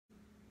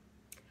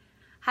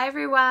Hi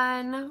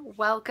everyone,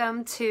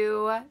 welcome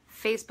to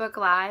Facebook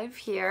Live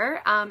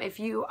here. If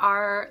you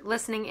are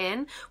listening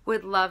in,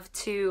 would love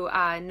to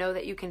know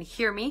that you can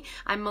hear me.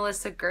 I'm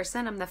Melissa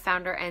Gersin. I'm the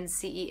founder and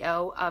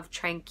CEO of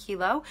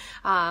Tranquilo.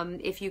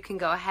 If you can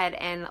go ahead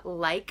and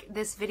like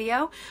this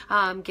video,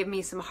 give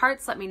me some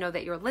hearts, let me know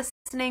that you're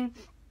listening.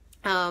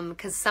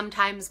 Because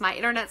sometimes my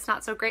internet's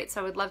not so great, so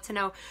I would love to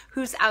know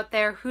who's out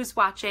there, who's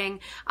watching,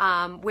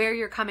 where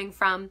you're coming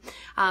from.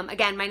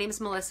 Again, my name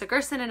is Melissa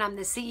Gersin, and I'm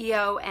the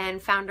CEO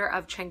and founder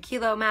of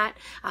Tranquilo Mat,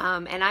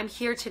 and I'm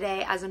here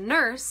today as a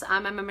nurse.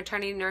 I'm a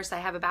maternity nurse. I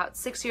have about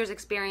 6 years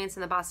experience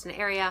in the Boston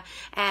area,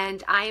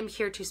 and I am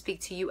here to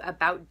speak to you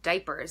about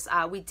diapers.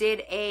 We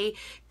did a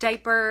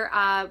diaper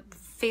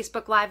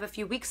Facebook Live a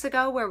few weeks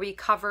ago where we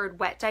covered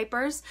wet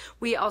diapers.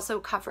 We also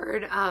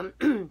covered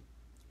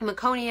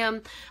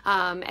meconium,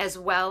 as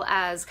well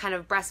as kind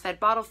of breastfed,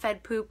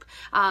 bottle-fed poop,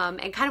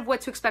 and kind of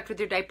what to expect with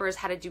your diapers,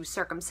 how to do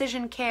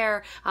circumcision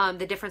care,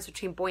 the difference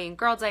between boy and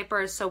girl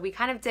diapers. So we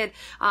kind of did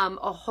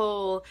a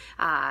whole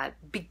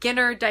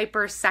beginner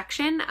diaper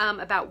section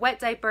about wet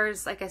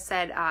diapers, like I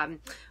said,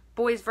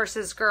 boys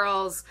versus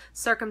girls,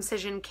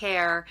 circumcision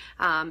care,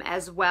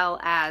 as well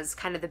as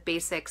kind of the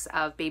basics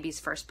of baby's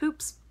first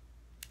poops.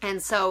 And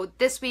so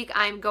this week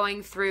I'm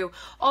going through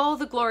all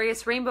the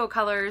glorious rainbow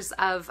colors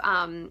of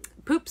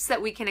poops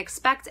that we can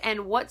expect,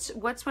 and which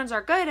ones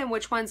are good and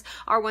which ones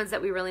are ones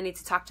that we really need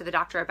to talk to the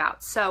doctor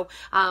about. So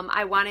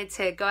I wanted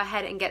to go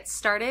ahead and get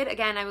started.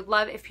 Again, I would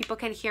love if people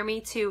can hear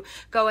me to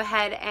go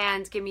ahead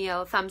and give me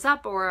a thumbs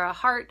up or a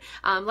heart.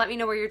 Let me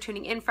know where you're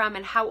tuning in from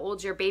and how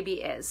old your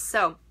baby is.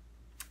 So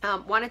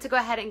wanted to go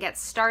ahead and get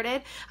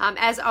started.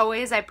 As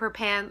always, I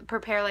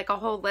prepare like a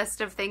whole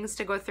list of things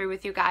to go through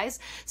with you guys.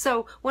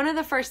 So one of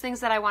the first things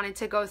that I wanted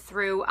to go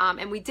through,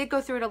 and we did go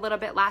through it a little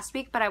bit last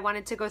week, but I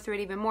wanted to go through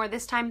it even more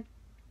this time,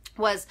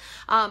 was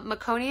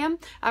meconium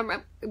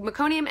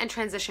and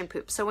transition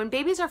poop. So when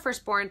babies are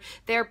first born,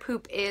 their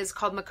poop is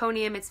called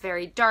meconium. It's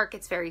very dark,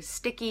 it's very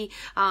sticky.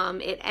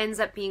 It ends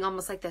up being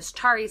almost like this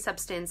tarry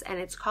substance, and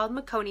it's called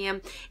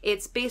meconium.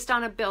 It's based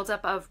on a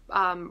buildup of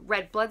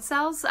red blood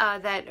cells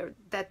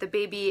that the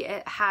baby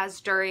has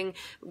during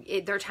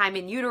their time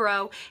in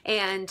utero,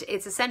 and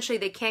it's essentially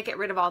they can't get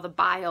rid of all the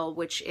bile,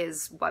 which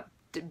is what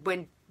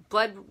when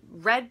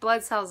red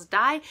blood cells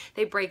die,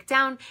 they break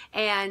down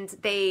and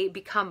they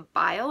become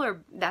bile,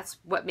 or that's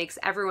what makes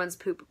everyone's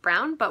poop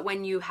brown. But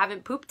when you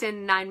haven't pooped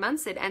in 9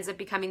 months, it ends up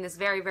becoming this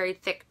very, very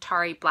thick,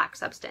 tarry black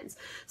substance.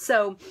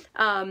 So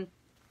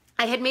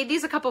I had made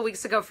these a couple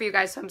weeks ago for you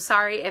guys, so I'm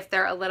sorry if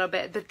they're a little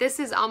bit, but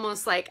this is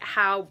almost like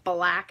how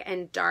black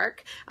and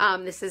dark.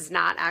 This is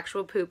not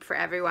actual poop for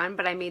everyone,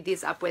 but I made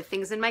these up with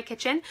things in my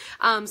kitchen.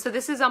 So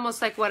this is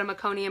almost like what a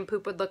meconium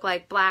poop would look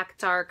like: black,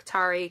 dark,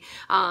 tarry,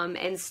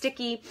 and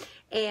sticky.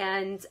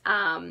 And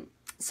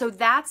so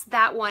that's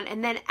that one.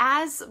 And then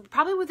as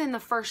probably within the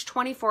first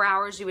 24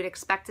 hours, you would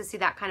expect to see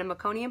that kind of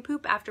meconium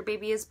poop after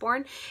baby is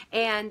born.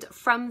 And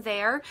from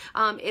there,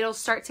 it'll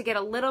start to get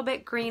a little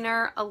bit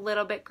greener, a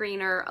little bit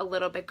greener, a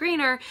little bit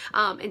greener,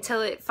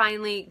 until it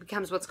finally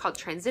becomes what's called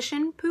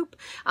transition poop.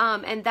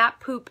 And that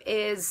poop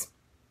is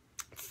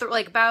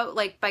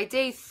by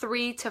day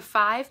 3 to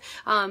 5,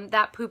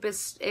 that poop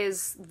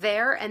is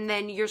there, and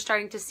then you're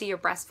starting to see your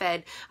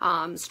breastfed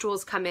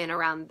stools come in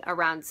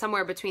around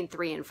somewhere between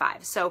 3 and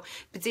 5. So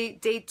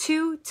day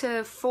 2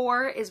 to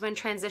 4 is when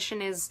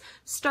transition is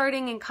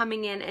starting and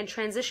coming in, and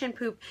transition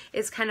poop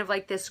is kind of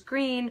like this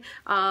green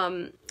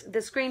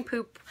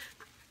poop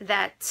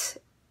that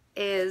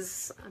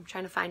is, I'm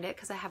trying to find it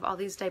because I have all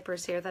these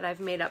diapers here that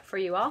I've made up for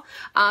you all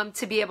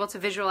to be able to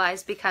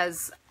visualize,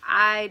 because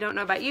I don't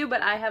know about you,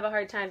 but I have a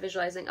hard time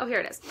visualizing. Oh,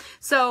 here it is.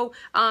 So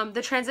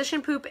the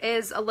transition poop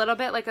is a little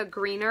bit like a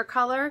greener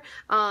color.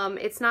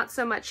 It's not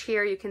so much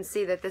here. You can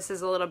see that this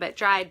is a little bit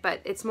dried,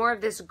 but it's more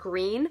of this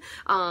green.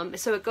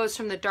 So it goes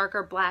from the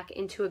darker black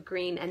into a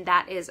green, and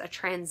that is a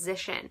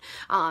transition.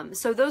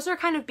 So those are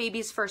kind of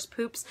baby's first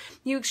poops.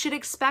 You should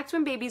expect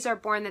when babies are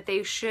born that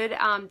they should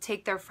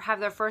have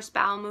their first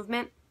bowel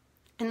movement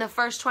in the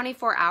first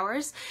 24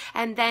 hours,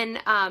 and then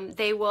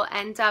they will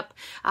end up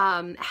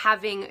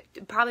having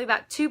probably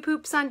about 2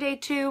 poops on day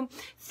 2,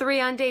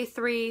 3 on day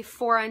 3,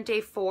 4 on day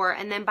 4,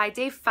 and then by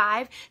day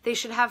 5 they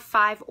should have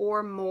 5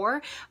 or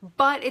more.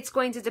 But it's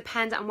going to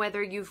depend on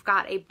whether you've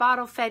got a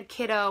bottle-fed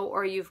kiddo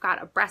or you've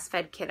got a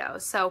breastfed kiddo.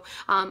 So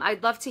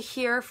I'd love to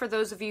hear, for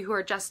those of you who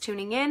are just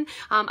tuning in,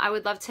 I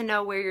would love to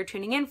know where you're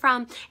tuning in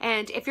from,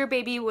 and if your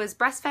baby was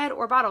breastfed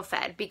or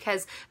bottle-fed,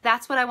 because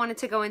that's what I wanted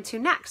to go into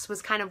next,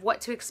 was kind of what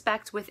to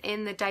expect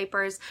within the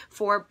diapers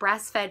for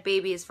breastfed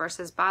babies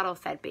versus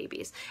bottle-fed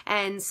babies.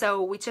 And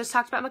so we just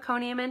talked about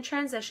meconium and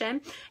transition,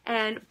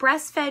 and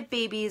breastfed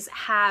babies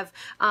have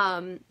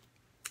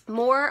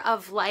more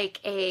of like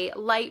a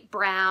light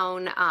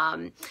brown,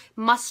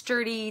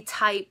 mustardy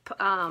type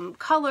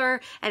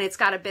color, and it's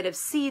got a bit of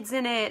seeds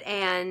in it,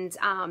 and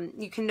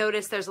you can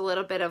notice there's a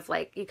little bit of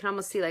like, you can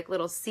almost see like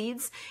little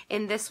seeds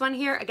in this one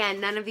here. Again,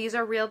 none of these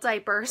are real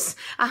diapers.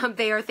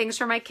 They are things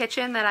from my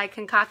kitchen that I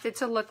concocted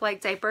to look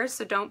like diapers,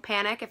 so don't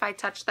panic if I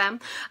touch them.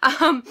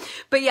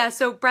 But yeah,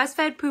 so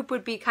breastfed poop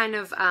would be kind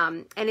of,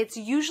 and it's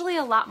usually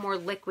a lot more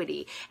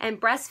liquidy, and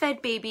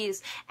breastfed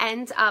babies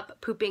end up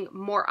pooping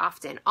more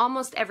often,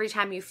 almost every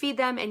time you feed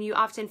them, and you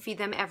often feed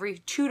them every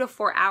 2 to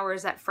 4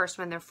 hours at first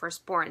when they're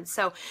first born.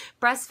 So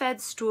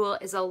breastfed stool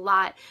is a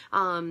lot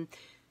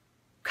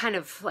kind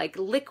of like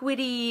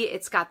liquidy.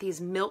 It's got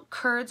these milk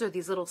curds or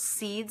these little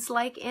seeds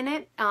like in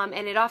it, and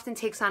it often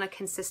takes on a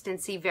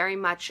consistency very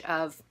much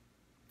of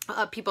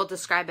people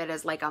describe it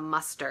as like a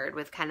mustard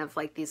with kind of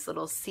like these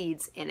little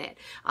seeds in it.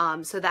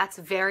 So that's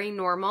very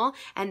normal,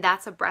 and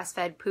that's a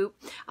breastfed poop.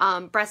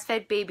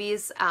 Breastfed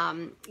babies,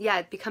 yeah,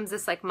 it becomes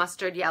this like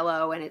mustard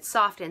yellow, and it's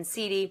soft and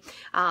seedy,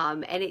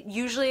 and it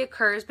usually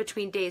occurs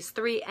between days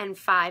 3 and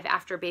 5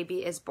 after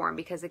baby is born,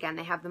 because again,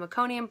 they have the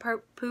meconium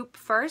poop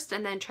first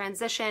and then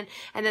transition,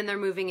 and then they're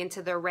moving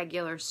into their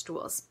regular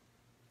stools.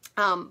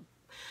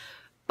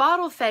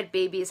 Bottle-fed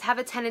babies have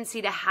a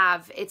tendency to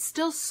have, it's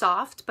still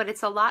soft, but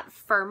it's a lot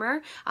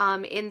firmer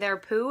in their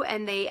poo,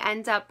 and they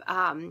end up,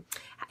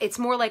 it's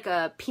more like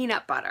a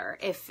peanut butter,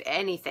 if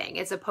anything,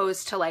 as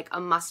opposed to like a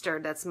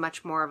mustard that's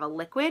much more of a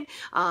liquid.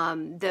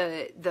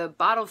 The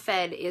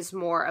bottle-fed is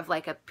more of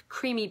like a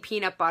creamy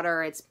peanut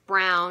butter. It's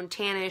brown,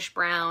 tannish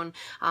brown.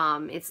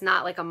 It's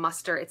not like a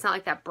mustard. It's not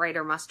like that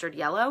brighter mustard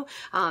yellow.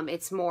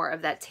 It's more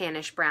of that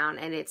tannish brown,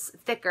 and it's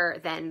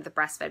thicker than the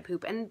breastfed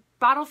poop. And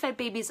bottle-fed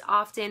babies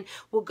often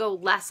will go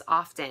less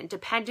often,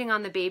 depending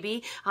on the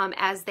baby.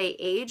 As they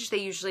age, they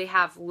usually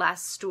have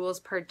less stools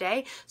per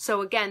day.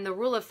 So again, the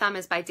rule of thumb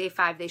is by day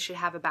 5, they should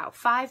have about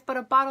 5, but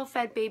a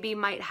bottle-fed baby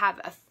might have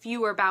a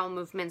fewer bowel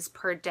movements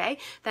per day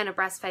than a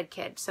breastfed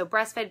kid. So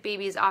breastfed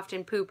babies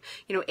often poop,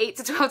 8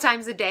 to 12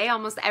 times a day,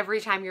 almost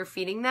every time you're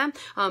feeding them,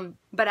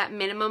 but at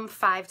minimum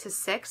 5 to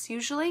 6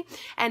 usually.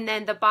 And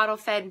then the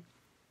bottle-fed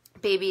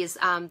babies,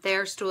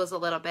 their stool is a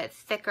little bit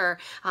thicker,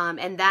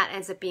 and that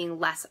ends up being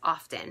less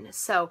often.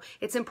 So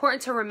it's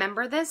important to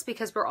remember this,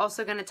 because we're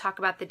also going to talk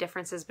about the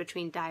differences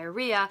between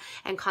diarrhea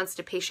and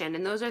constipation,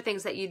 and those are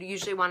things that you'd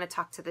usually want to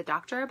talk to the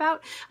doctor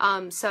about.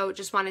 So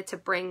just wanted to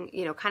bring,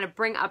 kind of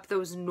bring up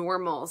those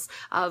normals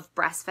of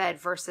breastfed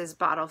versus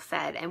bottle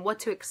fed and what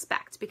to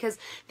expect, because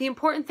the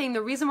important thing,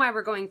 the reason why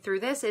we're going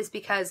through this is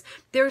because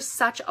there's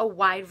such a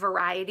wide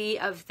variety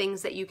of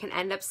things that you can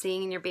end up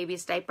seeing in your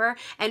baby's diaper,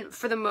 and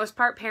for the most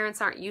part, parents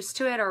aren't used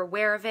to it or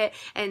aware of it,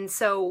 and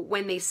so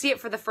when they see it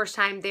for the first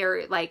time,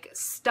 they're like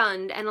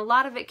stunned, and a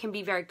lot of it can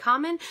be very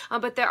common,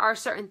 but there are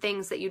certain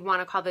things that you'd want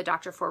to call the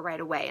doctor for right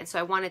away, and so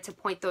I wanted to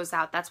point those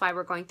out. That's why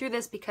we're going through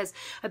this, because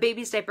a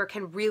baby's diaper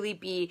can really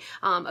be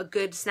a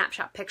good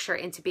snapshot picture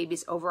into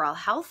baby's overall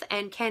health,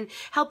 and can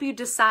help you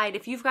decide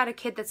if you've got a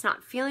kid that's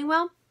not feeling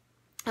well,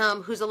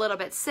 who's a little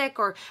bit sick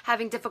or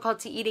having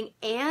difficulty eating,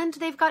 and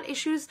they've got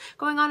issues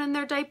going on in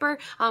their diaper,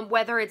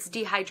 whether it's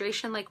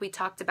dehydration like we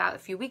talked about a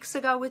few weeks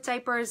ago with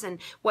diapers and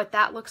what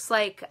that looks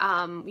like,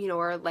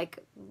 or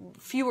like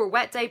fewer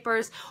wet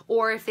diapers,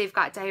 or if they've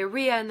got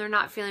diarrhea and they're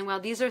not feeling well.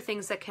 These are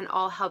things that can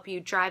all help you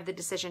drive the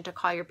decision to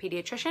call your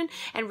pediatrician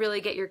and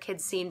really get your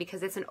kids seen,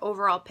 because it's an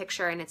overall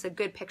picture and it's a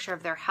good picture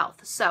of their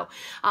health. So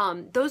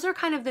those are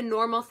kind of the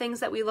normal things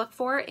that we look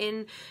for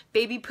in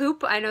baby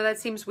poop. I know that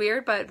seems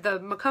weird, but the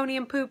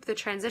meconium poop, the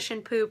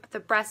transition poop, the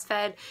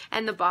breastfed,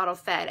 and the bottle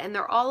fed, and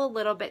they're all a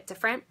little bit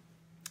different.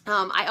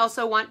 I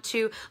also want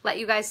to let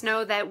you guys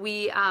know that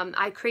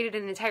I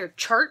created an entire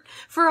chart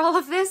for all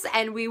of this,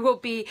 and we will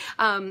be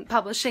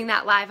publishing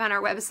that live on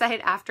our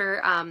website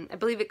after, I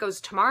believe it goes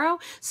tomorrow.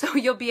 So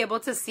you'll be able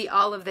to see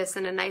all of this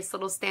in a nice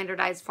little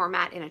standardized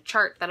format in a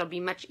chart that'll be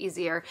much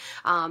easier,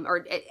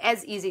 or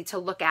as easy to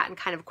look at and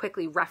kind of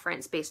quickly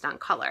reference based on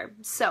color.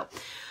 So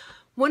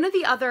one of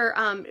the other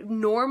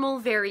normal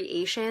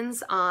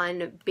variations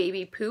on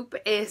baby poop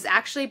is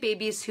actually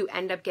babies who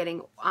end up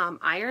getting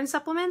iron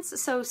supplements.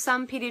 So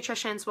some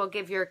pediatricians will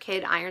give your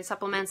kid iron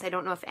supplements. I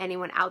don't know if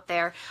anyone out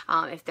there,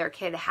 if their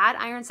kid had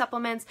iron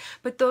supplements,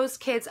 but those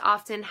kids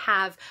often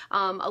have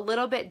a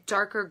little bit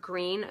darker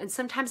green and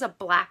sometimes a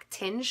black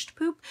tinged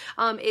poop.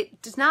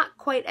 It's not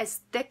quite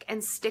as thick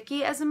and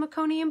sticky as a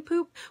meconium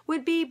poop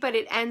would be, but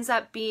it ends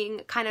up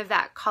being kind of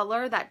that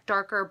color, that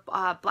darker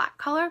black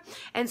color.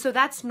 And so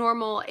that's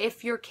normal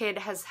if your kid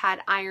has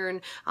had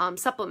iron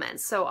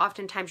supplements. So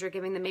oftentimes you're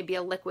giving them maybe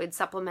a liquid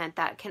supplement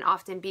that can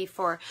often be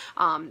for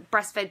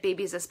breastfed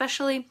babies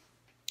especially.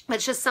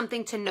 It's just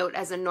something to note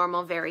as a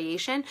normal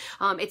variation.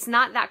 It's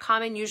not that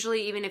common.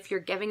 Usually, even if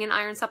you're giving an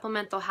iron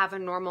supplement, they'll have a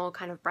normal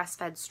kind of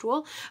breastfed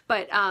stool.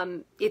 But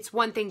it's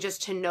one thing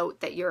just to note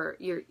that you're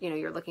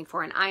looking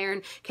for. An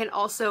iron can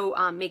also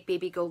make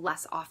baby go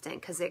less often,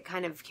 because it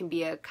kind of can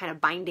be a kind of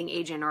binding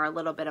agent or a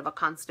little bit of a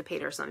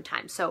constipator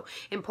sometimes. So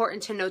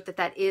important to note that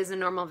that is a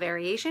normal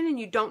variation, and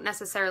you don't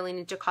necessarily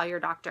need to call your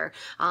doctor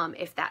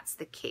if that's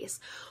the case.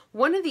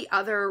 One of the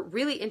other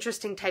really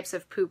interesting types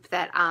of poop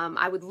that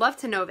I would love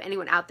to know if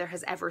anyone out there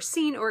has ever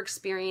seen or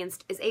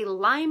experienced is a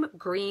lime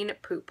green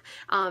poop.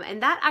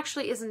 And that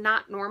actually is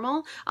not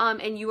normal.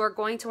 And you are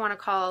going to want to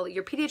call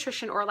your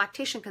pediatrician or a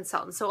lactation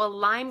consultant. So a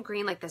lime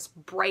green, like this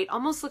bright,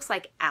 almost looks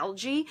like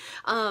algae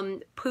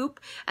poop,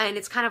 and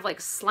it's kind of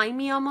like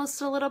slimy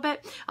almost a little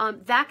bit.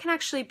 That can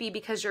actually be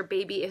because your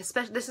baby,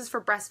 especially this is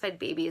for breastfed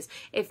babies,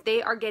 if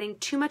they are getting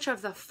too much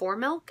of the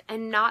foremilk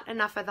and not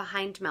enough of the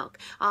hind milk.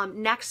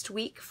 Next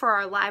week for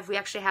our live, we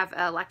actually have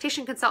a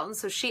lactation consultant,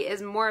 so she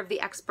is more of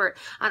the expert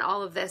on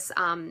all of this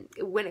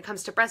when it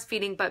comes to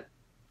breastfeeding. But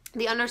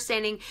the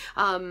understanding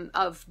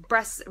of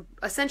breast,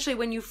 essentially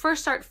when you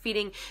first start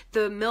feeding,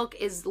 the milk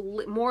is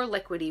more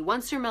liquidy.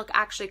 Once your milk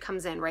actually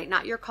comes in, right,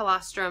 not your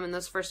colostrum in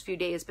those first few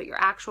days, but your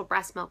actual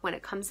breast milk when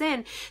it comes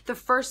in, the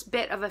first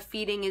bit of a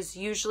feeding is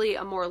usually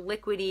a more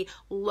liquidy,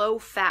 low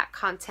fat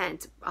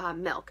content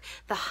milk.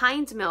 The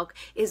hind milk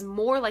is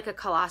more like a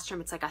colostrum.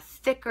 It's like a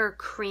thicker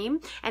cream,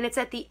 and it's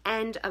at the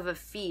end of a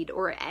feed,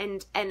 or an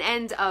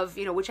end of,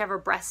 you know, whichever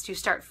breast you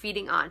start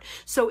feeding on.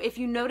 So if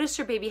you notice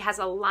your baby has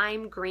a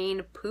lime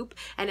green poop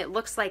and it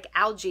looks like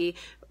algae,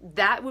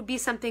 that would be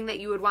something that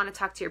you would want to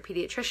talk to your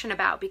pediatrician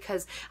about,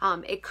 because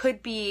it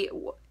could be,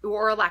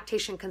 or a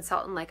lactation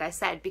consultant, like I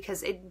said,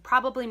 because it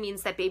probably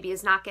means that baby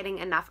is not getting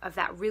enough of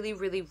that really,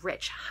 really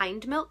rich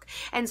hind milk.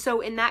 And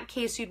so in that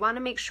case, you'd want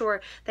to make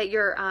sure that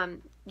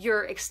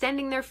you're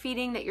extending their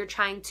feeding, that you're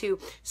trying to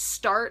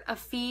start a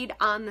feed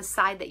on the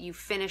side that you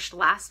finished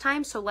last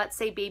time. So let's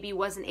say baby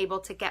wasn't able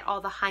to get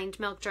all the hind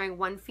milk during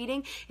one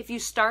feeding. If you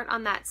start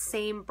on that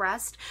same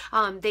breast,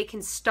 they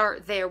can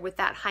start there with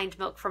that hind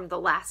milk from the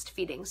last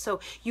feeding.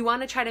 So you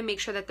want to try to make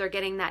sure that they're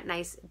getting that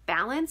nice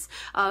balance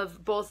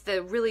of both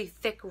the really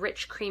thick,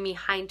 rich, creamy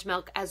hind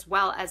milk as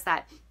well as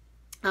that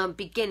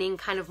beginning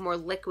kind of more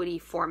liquidy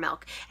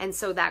foremilk. And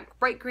so that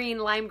bright green,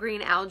 lime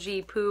green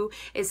algae poo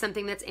is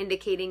something that's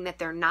indicating that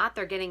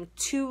they're getting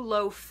too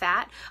low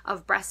fat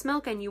of breast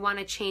milk, and you want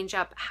to change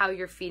up how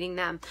you're feeding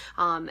them.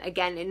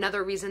 Again,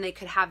 another reason they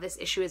could have this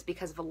issue is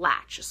because of a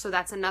latch. So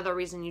that's another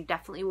reason you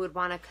definitely would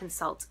want to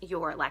consult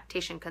your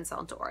lactation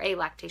consultant or a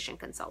lactation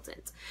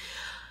consultant.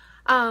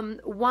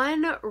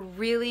 One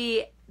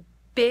really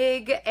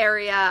big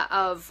area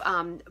of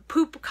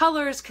poop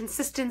colors,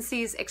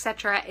 consistencies,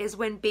 etc. is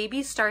when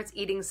baby starts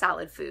eating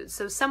solid foods.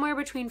 So somewhere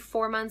between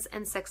 4 months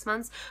and 6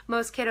 months,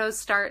 most kiddos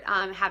start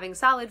having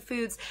solid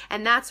foods,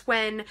 and that's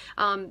when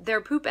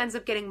their poop ends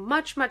up getting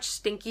much, much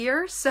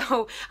stinkier.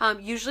 So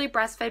usually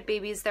breastfed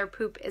babies, their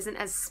poop isn't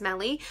as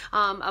smelly.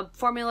 A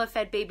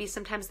formula-fed baby,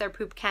 sometimes their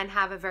poop can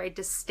have a very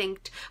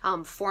distinct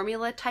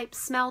formula type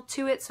smell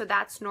to it, so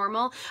that's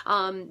normal.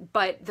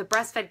 But the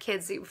breastfed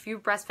kids, if you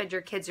breastfed your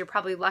kids, you're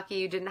probably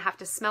lucky you didn't have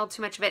to smell too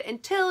much of it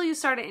until you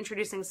started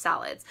introducing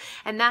solids.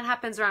 And that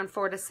happens around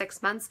 4 to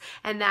 6 months.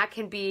 And that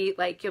can be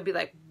like, you'll be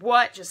like,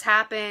 what just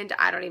happened?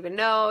 I don't even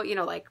know, you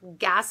know, like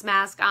gas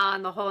mask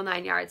on, the whole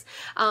 9 yards.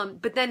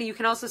 But then you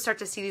can also start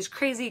to see these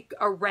crazy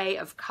array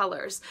of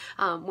colors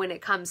when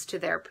it comes to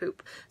their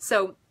poop.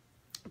 So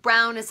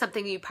brown is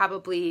something you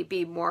probably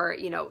be more,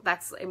 you know,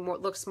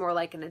 looks more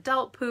like an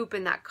adult poop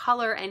in that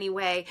color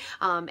anyway.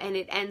 And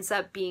it ends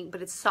up being,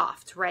 but it's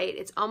soft, right?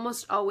 It's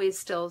almost always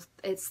still,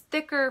 it's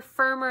thicker,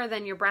 firmer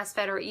than your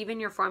breastfed or even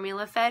your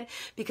formula fed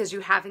because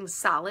you're having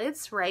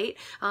solids, right?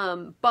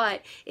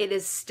 But it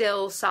is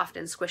still soft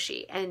and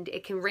squishy, and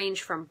it can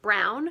range from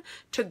brown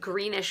to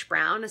greenish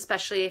brown,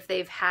 especially if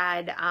they've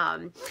had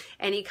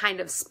any kind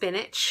of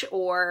spinach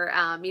or,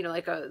 you know,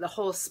 like the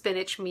whole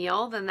spinach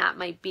meal, then that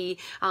might be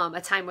a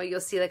time where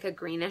you'll see like a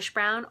greenish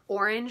brown,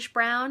 orange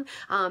brown.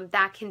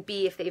 That can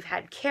be if they've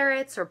had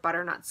carrots or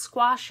butternut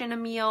squash in a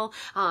meal.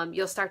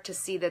 You'll start to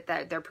see that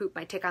their poop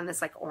might take on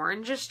this like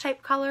orangish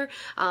type color.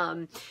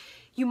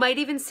 You might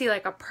even see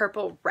like a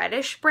purple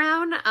reddish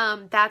brown.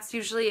 That's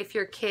usually if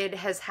your kid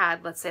has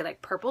had, let's say,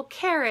 like purple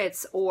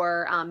carrots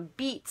or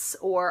beets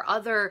or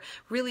other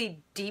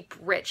really deep,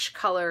 rich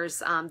colors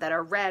that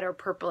are red or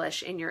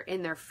purplish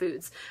in their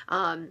foods.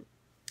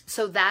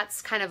 So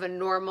that's kind of a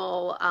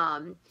normal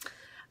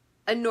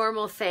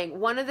thing.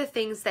 One of the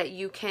things that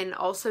you can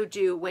also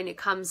do when it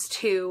comes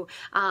to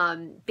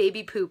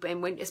baby poop,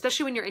 and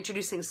especially when you're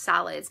introducing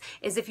solids,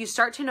 is if you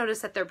start to notice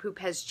that their poop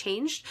has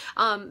changed,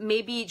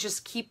 maybe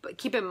just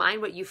keep in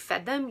mind what you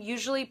fed them.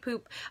 Usually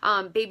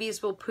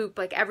babies will poop,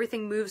 like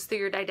everything moves through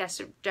your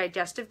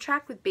digestive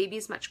tract with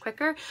babies much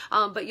quicker,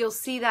 but you'll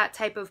see that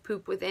type of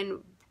poop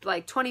within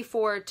like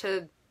 24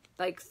 to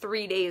like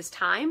 3 days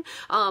time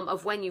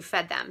of when you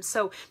fed them.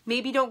 So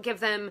maybe don't give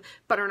them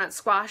butternut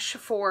squash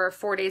for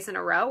 4 days in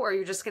a row, or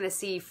you're just going to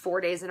see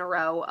 4 days in a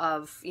row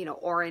of, you know,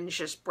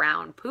 orangish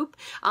brown poop.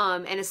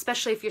 And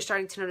especially if you're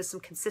starting to notice some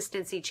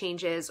consistency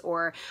changes,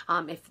 or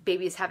if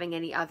baby's having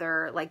any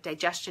other like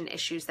digestion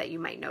issues that you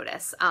might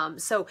notice.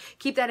 So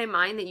keep that in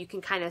mind, that you can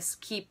kind of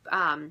keep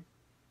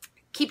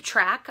keep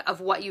track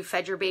of what you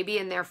fed your baby,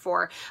 and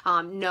therefore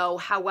know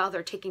how well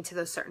they're taking to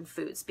those certain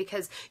foods,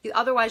 because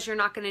otherwise you're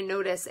not going to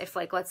notice if,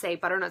 like, let's say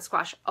butternut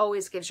squash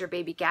always gives your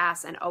baby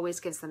gas and always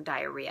gives them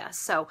diarrhea.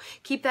 So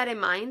keep that in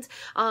mind.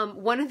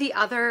 One of the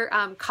other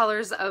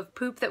colors of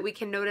poop that we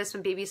can notice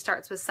when baby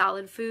starts with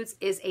solid foods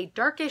is a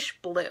darkish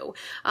blue,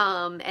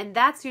 and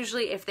that's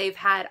usually if they've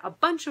had a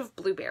bunch of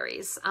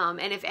blueberries.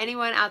 And if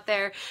anyone out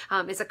there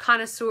is a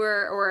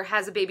connoisseur or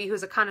has a baby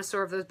who's a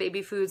connoisseur of those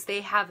baby foods,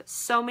 they have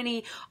so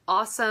many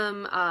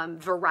awesome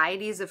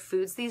varieties of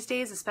foods these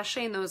days,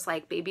 especially in those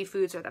like baby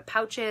foods or the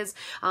pouches,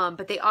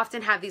 but they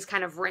often have these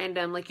kind of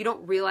random, like, you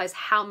don't realize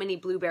how many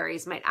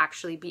blueberries might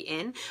actually be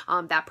in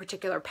that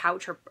particular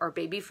pouch or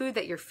baby food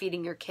that you're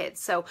feeding your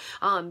kids. So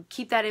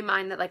keep that in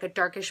mind, that like a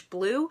darkish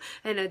blue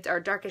or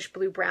darkish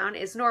blue brown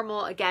is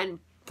normal. Again,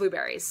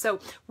 blueberries. So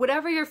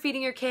whatever you're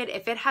feeding your kid,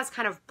 if it has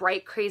kind of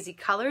bright, crazy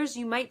colors,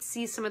 you might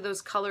see some of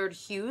those colored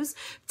hues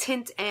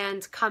tint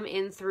and come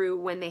in through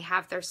when they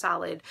have their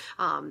solid,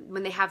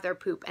 when they have their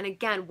poop. And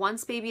again,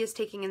 once baby is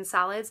taking in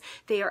solids,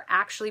 they are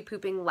actually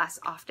pooping less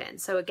often.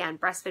 So again,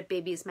 breastfed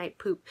babies might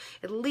poop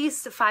at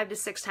least 5 to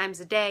 6 times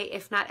a day,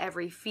 if not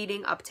every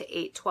feeding, up to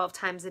 8, 12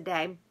 times a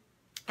day.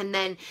 And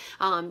then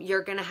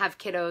you're going to have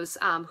kiddos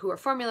who are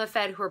formula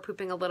fed who are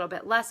pooping a little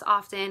bit less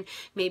often,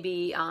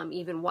 maybe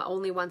even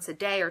only once a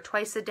day or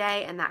twice a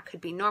day, and that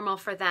could be normal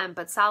for them.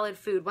 But solid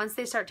food, once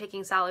they start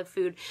taking solid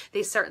food,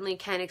 they certainly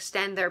can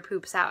extend their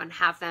poops out and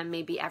have them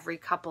maybe every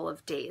couple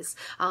of days.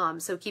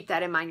 So keep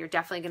that in mind. You're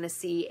definitely going to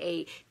see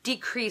a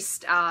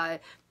decreased a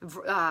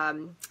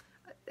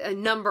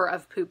number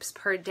of poops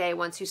per day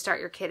once you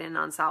start your kid in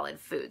on solid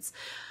foods.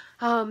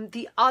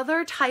 The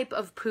other type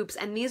of poops,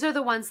 and these are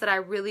the ones that I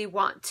really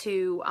want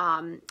to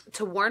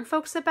warn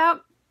folks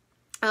about.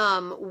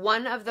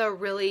 One of the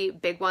really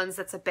big ones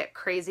that's a bit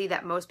crazy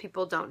that most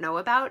people don't know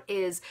about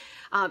is,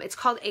 it's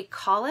called a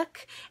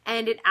colic,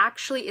 and it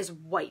actually is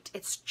white.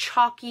 It's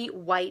chalky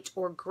white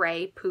or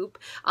gray poop.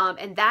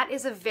 And that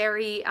is a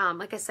very,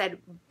 like I said,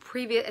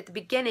 at the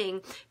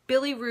beginning,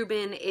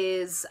 bilirubin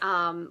is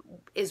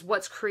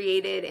what's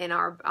created in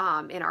our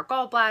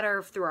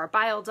gallbladder through our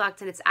bile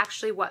duct, and it's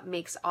actually what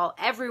makes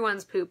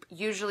everyone's poop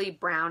usually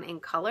brown in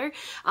color.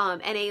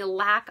 And a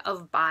lack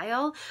of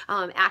bile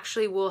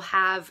actually will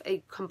have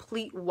a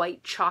complete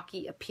white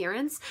chalky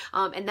appearance,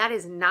 and that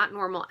is not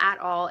normal at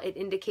all. It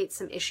indicates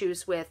some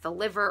issues with the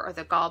liver or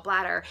the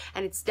gallbladder,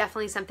 and it's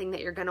definitely something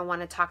that you're going to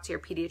want to talk to your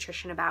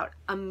pediatrician about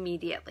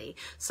immediately.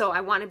 So I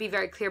want to be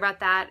very clear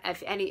about that.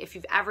 If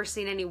you've ever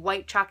seen any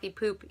white chalky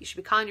poop, you should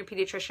be calling your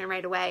pediatrician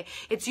right away.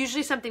 It's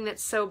usually something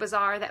that's so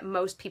bizarre that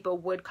most people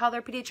would call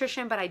their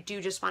pediatrician, but I do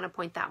just want to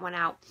point that one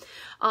out.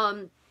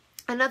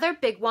 Another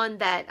big one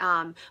that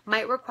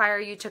might require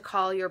you to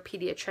call your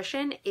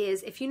pediatrician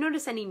is if you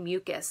notice any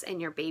mucus in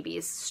your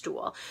baby's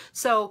stool.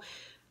 So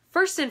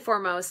first and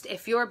foremost,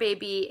 if your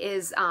baby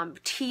is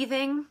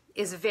teething,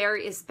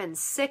 has been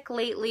sick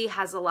lately,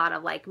 has a lot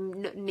of like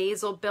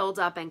nasal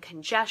buildup and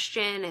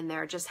congestion, and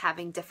they're just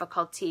having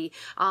difficulty,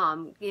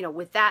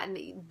 with that,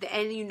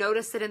 and you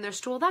notice it in their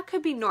stool, that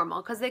could be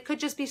normal, because they could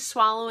just be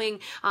swallowing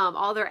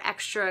all their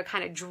extra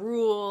kind of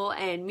drool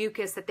and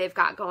mucus that they've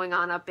got going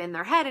on up in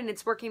their head, and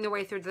it's working their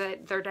way through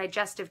their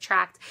digestive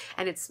tract,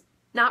 and it's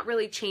not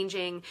really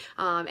changing,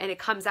 and it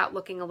comes out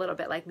looking a little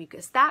bit like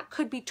mucus. That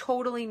could be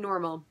totally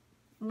normal.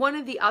 One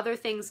of the other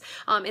things,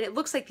 and it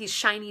looks like these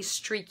shiny,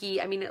 streaky,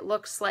 it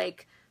looks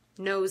like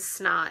nose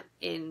snot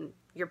in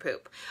your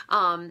poop.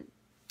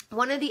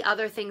 One of the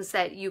other things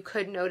that you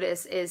could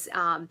notice is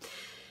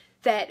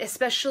that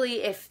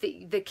especially if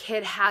the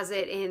kid has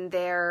it in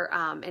their,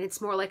 and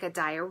it's more like a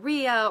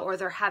diarrhea, or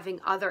they're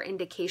having other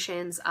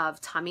indications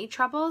of tummy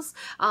troubles,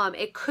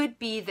 it could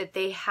be that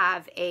they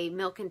have a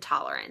milk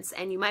intolerance,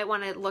 and you might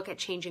want to look at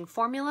changing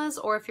formulas,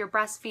 or if you're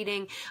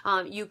breastfeeding,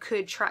 you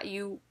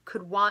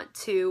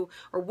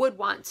would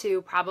want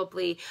to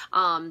probably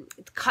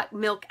cut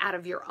milk out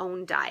of your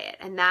own diet,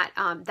 and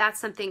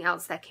that's something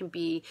else that can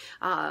be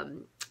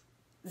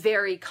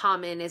very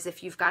common, is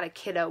if you've got a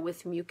kiddo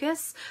with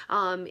mucus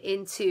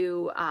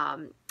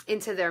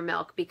into their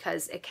milk,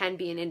 because it can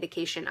be an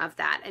indication of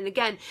that. And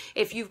again,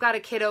 if you've got a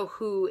kiddo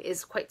who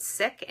is quite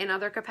sick in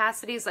other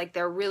capacities, like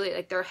they're really,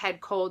 like their head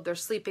cold, they're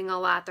sleeping a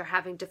lot, they're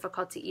having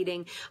difficulty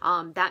eating,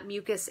 that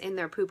mucus in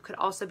their poop could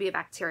also be a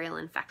bacterial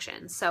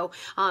infection. So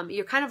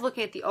you're kind of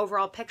looking at the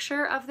overall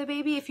picture of the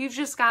baby. If you've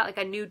just got like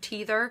a new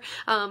teether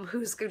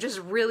who's just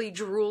really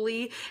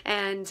drooly,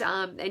 and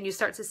you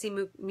start to see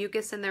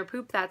mucus in their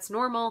poop, that's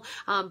normal.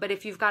 But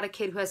if you've got a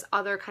kid who has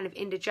other kind of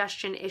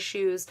indigestion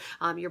issues,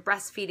 you're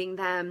breastfeeding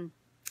them,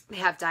 they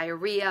have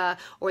diarrhea,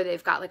 or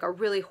they've got like a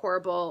really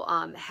horrible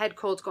head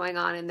cold going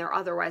on and they're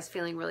otherwise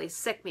feeling really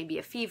sick, maybe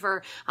a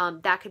fever,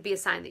 that could be a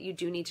sign that you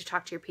do need to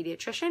talk to your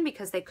pediatrician,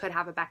 because they could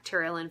have a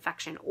bacterial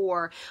infection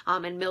or a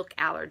milk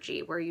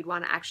allergy, where you'd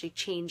want to actually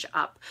change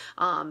up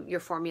your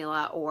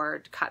formula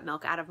or cut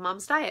milk out of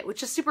mom's diet,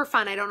 which is super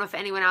fun. I don't know if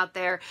anyone out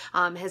there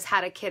has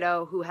had a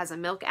kiddo who has a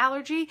milk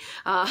allergy,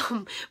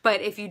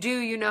 but if you do,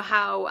 you know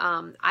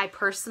how I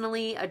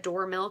personally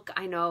adore milk.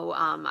 I know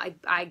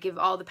I give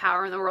all the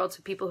power in the world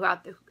to people who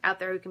out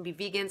there who can be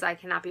vegans. I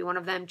cannot be one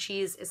of them.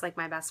 Cheese is like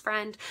my best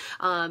friend.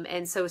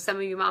 And so some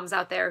of you moms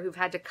out there who've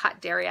had to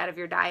cut dairy out of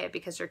your diet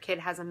because your kid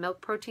has a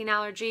milk protein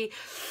allergy,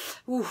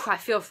 ooh, I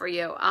feel for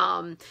you.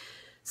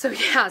 So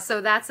yeah,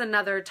 so that's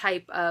another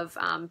type of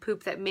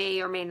poop that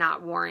may or may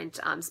not warrant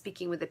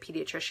speaking with a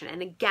pediatrician.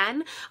 And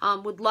again,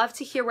 would love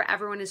to hear where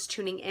everyone is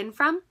tuning in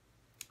from.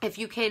 If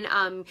you can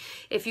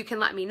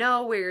let me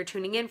know where you're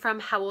tuning in from,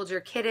 how old your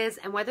kid is,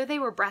 and whether they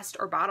were breast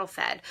or bottle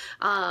fed.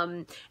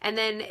 And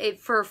then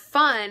for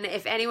fun,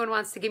 if anyone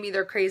wants to give me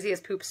their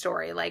craziest poop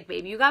story, like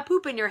maybe you got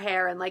poop in your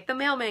hair and like the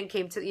mailman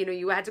came to,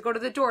 you had to go to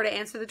the door to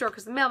answer the door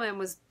because the mailman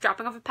was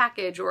dropping off a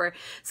package or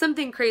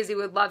something crazy,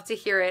 would love to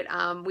hear it.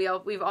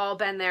 We've all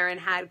been there and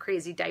had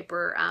crazy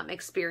diaper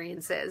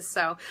experiences.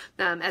 So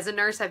as a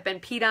nurse, I've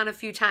been peed on a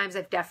few times.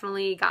 I've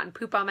definitely gotten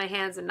poop on my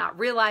hands and not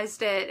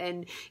realized it,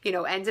 and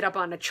ended up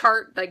on a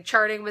chart, like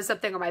charting with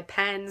something, or my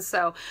pen.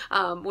 So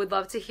would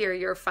love to hear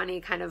your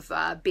funny kind of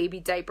baby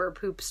diaper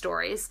poop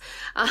stories.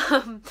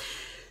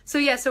 So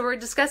yeah, so we're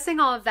discussing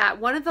all of that.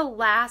 One of the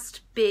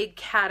last big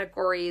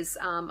categories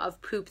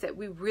of poop that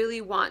we really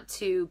want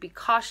to be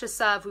cautious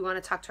of, we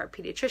want to talk to our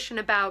pediatrician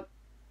about,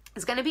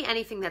 is going to be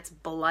anything that's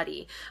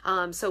bloody.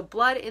 So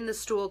blood in the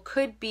stool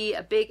could be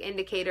a big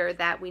indicator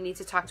that we need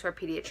to talk to our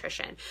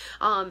pediatrician.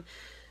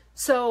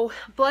 So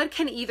blood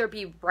can either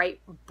be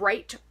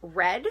bright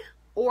red,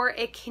 or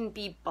it can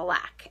be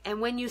black.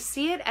 And when you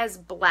see it as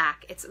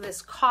black, it's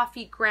this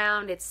coffee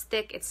ground, it's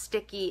thick, it's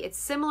sticky, it's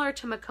similar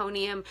to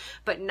meconium,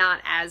 but not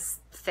as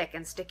thick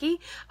and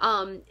sticky.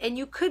 And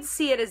you could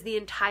see it as the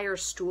entire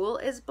stool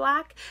is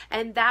black,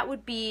 and that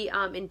would be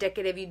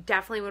indicative. You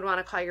definitely would want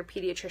to call your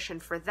pediatrician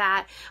for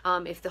that.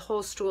 If the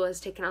whole stool has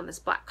taken on this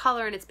black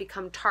color and it's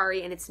become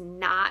tarry and it's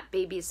not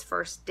baby's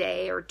first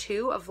day or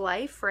two of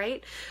life,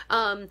 right?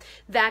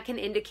 That can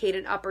indicate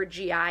an upper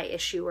GI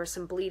issue or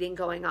some bleeding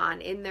going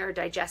on in their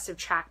digestive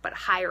tract, but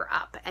higher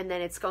up, and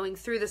then it's going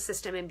through the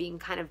system and being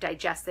kind of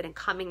digested and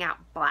coming out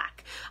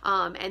black.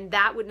 And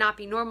that would not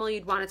be normal.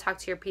 You'd want to talk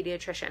to your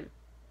pediatrician.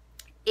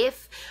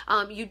 If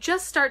you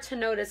just start to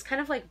notice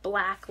kind of like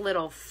black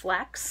little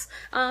flecks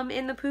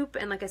in the poop,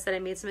 and like I said, I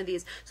made some of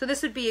these, so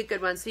this would be a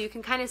good one. So you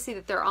can kind of see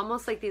that they're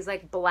almost like these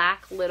like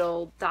black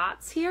little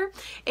dots here.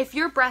 If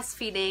you're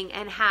breastfeeding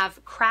and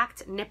have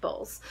cracked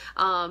nipples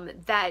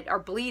that are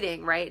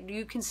bleeding, right,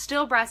 you can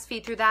still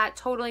breastfeed through that,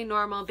 totally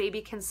normal. Baby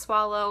can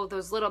swallow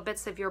those little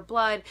bits of your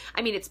blood.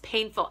 I mean, it's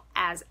painful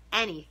as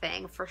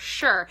anything for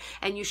sure,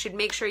 and you should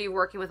make sure you're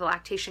working with a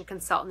lactation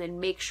consultant and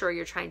make sure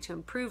you're trying to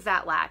improve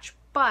that latch.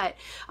 But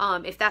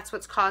if that's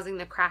what's causing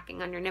the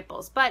cracking on your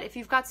nipples. But if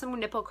you've got some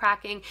nipple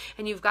cracking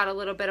and you've got a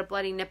little bit of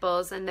bloody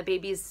nipples and the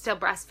baby's still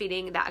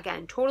breastfeeding, that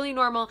again, totally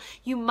normal.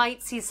 You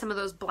might see some of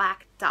those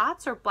black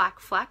dots or black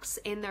flecks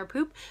in their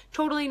poop.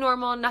 Totally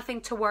normal,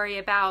 nothing to worry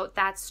about.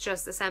 That's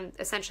just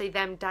essentially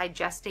them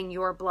digesting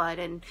your blood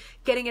and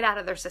getting it out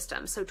of their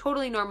system. So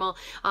totally normal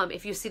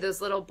if you see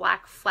those little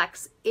black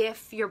flecks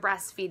if you're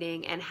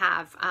breastfeeding and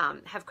have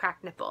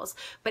cracked nipples.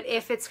 But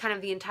if it's kind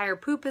of the entire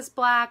poop is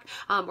black,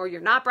 or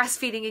you're not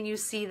breastfeeding and you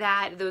see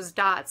that, those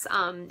dots,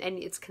 and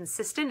it's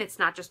consistent, it's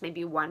not just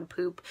maybe one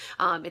poop,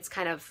 it's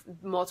kind of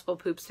multiple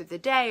poops through the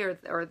day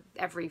or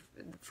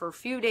for a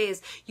few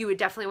days, you would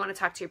definitely want to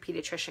talk to your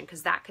pediatrician,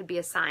 because that could be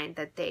a sign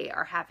that they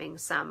are having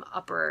some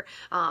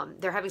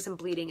they're having some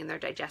bleeding in their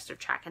digestive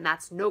tract, and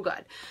that's no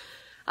good.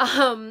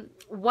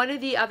 One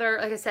of the other,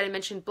 like I said, I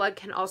mentioned blood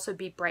can also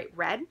be bright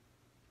red.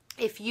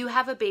 If you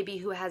have a baby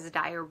who has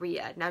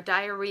diarrhea, now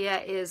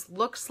diarrhea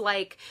looks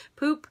like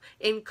poop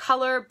in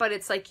color, but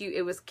it's like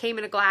came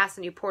in a glass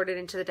and you poured it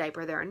into the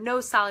diaper. There are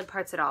no solid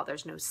parts at all.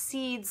 There's no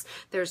seeds.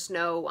 There's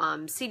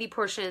no seedy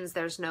portions.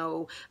 There's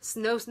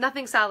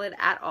nothing solid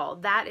at all.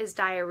 That is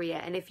diarrhea.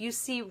 And if you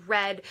see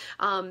red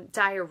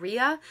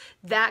diarrhea,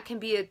 that can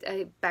be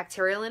a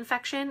bacterial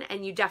infection,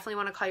 and you definitely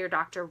want to call your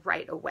doctor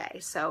right away.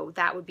 So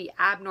that would be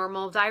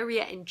abnormal.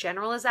 Diarrhea in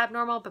general is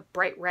abnormal, but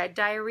bright red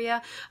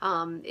diarrhea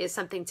is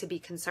something to be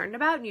concerned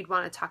about, and you'd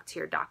want to talk to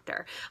your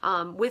doctor.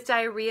 With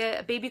diarrhea,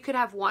 a baby could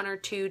have 1 or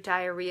 2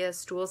 diarrhea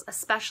stools,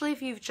 especially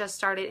if you've just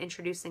started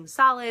introducing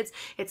solids.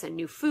 It's a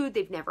new food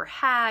they've never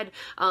had.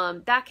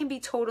 That can be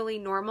totally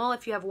normal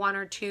if you have 1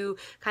 or 2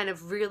 kind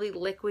of really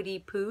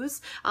liquidy poos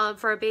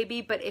for a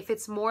baby. But if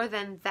it's more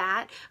than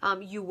that,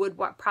 you would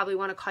probably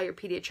want to call your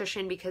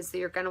pediatrician, because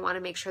you're going to want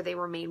to make sure they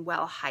remain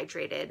well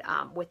hydrated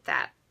with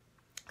that.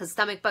 Because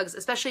stomach bugs,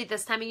 especially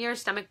this time of year,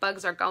 stomach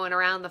bugs are going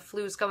around, the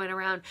flu's going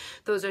around.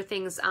 Those are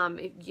things,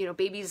 you know,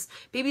 babies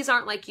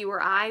aren't like you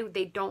or I.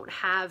 They don't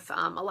have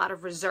a lot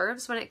of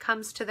reserves when it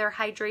comes to their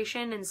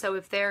hydration. And so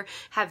if they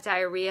have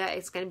diarrhea,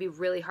 it's going to be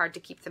really hard to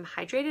keep them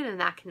hydrated, and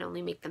that can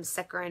only make them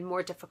sicker and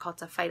more difficult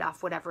to fight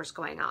off whatever's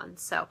going on.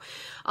 So,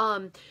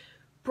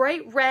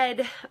 bright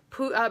red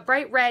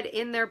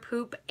in their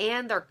poop,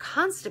 and they're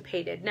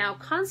constipated. Now,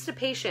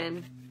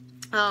 constipation,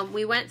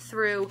 we went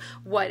through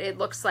what it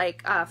looks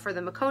like for the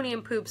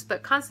meconium poops,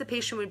 but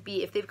constipation would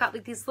be if they've got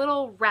like these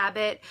little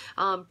rabbit,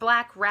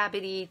 black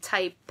rabbity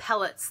type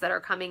pellets that are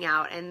coming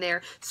out, and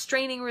they're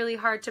straining really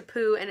hard to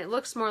poo, and it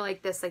looks more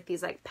like this, like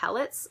these like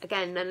pellets.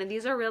 Again, none of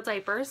these are real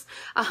diapers.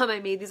 I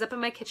made these up in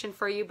my kitchen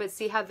for you, but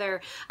see how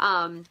they're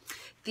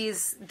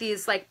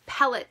these like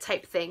pellet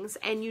type things,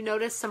 and you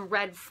notice some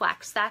red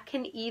flecks. That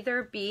can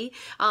either be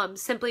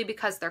simply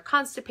because they're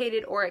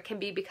constipated, or it can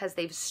be because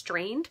they've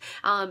strained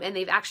and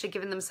they've actually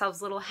given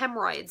themselves little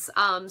hemorrhoids.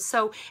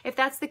 So if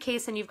that's the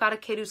case and you've got a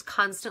kid who's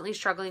constantly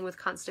struggling with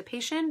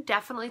constipation,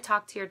 definitely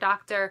talk to your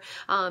doctor.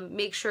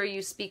 Make sure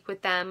you speak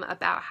with them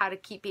about how to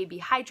keep baby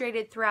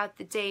hydrated throughout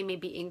the day,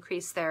 maybe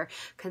increase their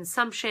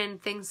consumption,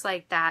 things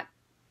like that.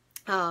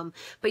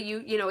 But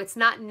you know, it's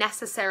not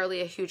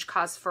necessarily a huge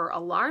cause for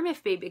alarm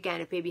if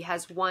baby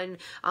has one,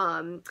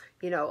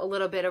 you know, a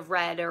little bit of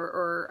red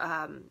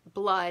or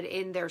blood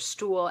in their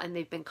stool and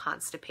they've been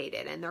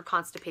constipated, and their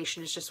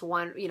constipation is just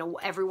one, you know,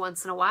 every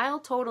once in a while,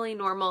 totally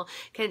normal,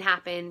 can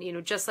happen, you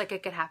know, just like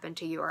it could happen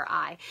to you or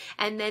I.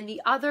 And then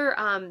the other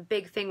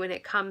big thing when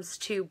it comes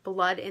to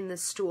blood in the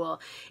stool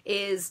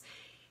is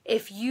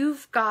if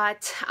you've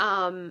got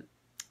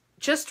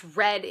just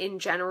red in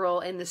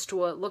general in the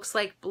stool, it looks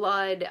like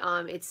blood.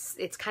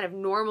 It's kind of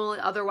normal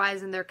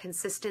otherwise in their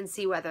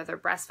consistency, whether they're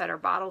breastfed or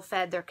bottle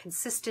fed. Their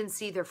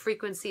consistency, their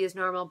frequency is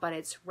normal, but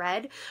it's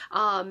red.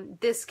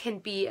 This can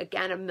be,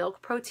 again, a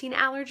milk protein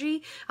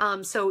allergy.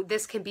 So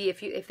this can be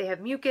if they have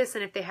mucus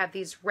and if they have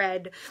these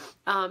red,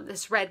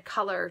 this red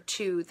color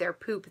to their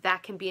poop,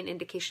 that can be an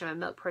indication of a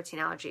milk protein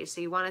allergy.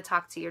 So you want to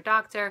talk to your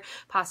doctor,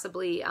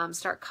 possibly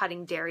start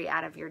cutting dairy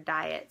out of your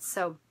diet.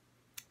 So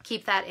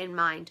keep that in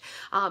mind.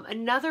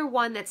 Another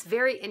one that's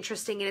very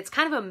interesting, and it's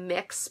kind of a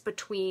mix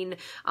between,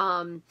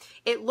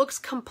 it looks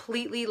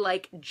completely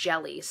like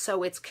jelly.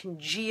 So it's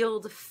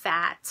congealed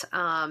fat.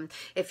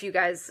 If you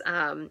guys,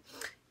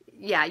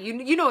 yeah,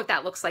 you know what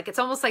that looks like. It's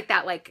almost like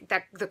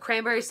the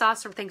cranberry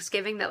sauce from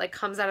Thanksgiving that like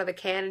comes out of the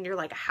can, and you're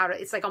like,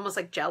 it's like almost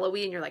like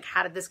Jello-y, and you're like,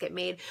 how did this get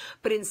made?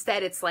 But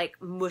instead it's like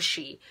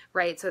mushy,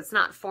 right? So it's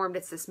not formed,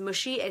 it's this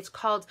mushy. It's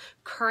called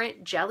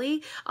currant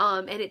jelly,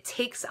 and it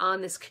takes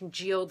on this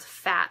congealed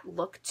fat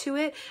look to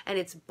it, and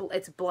it's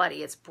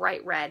bloody, it's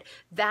bright red.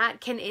 That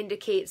can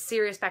indicate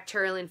serious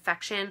bacterial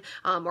infection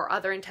or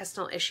other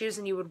intestinal issues,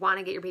 and you would want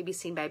to get your baby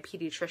seen by a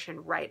pediatrician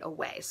right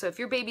away. So if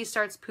your baby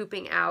starts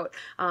pooping out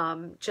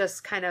just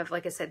kind of,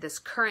 like I said, this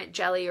currant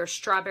jelly or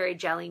strawberry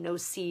jelly, no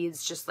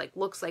seeds, just like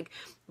looks like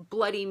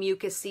bloody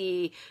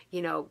mucusy,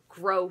 you know,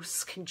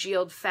 gross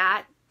congealed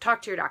fat,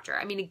 talk to your doctor.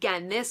 I mean,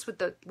 again, this with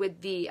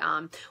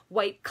the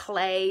white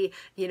clay,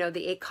 you know,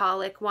 the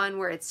acolic one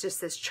where it's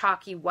just this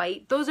chalky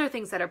white, those are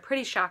things that are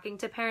pretty shocking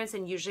to parents,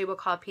 and usually we'll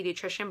call a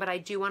pediatrician, but I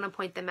do want to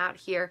point them out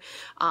here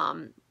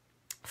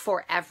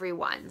for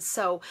everyone.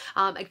 So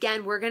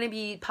again, we're going to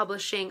be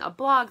publishing a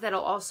blog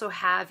that'll also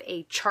have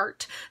a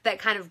chart that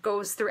kind of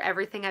goes through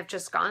everything I've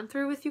just gone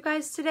through with you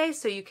guys today,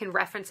 so you can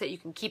reference it, you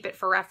can keep it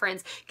for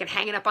reference, you can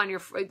hang it up on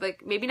your,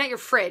 like, maybe not your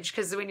fridge,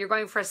 because when you're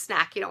going for a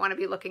snack you don't want to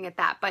be looking at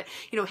that, but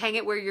you know, hang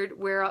it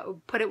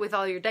put it with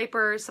all your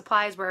diaper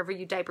supplies, wherever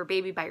you diaper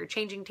baby, by your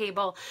changing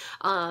table,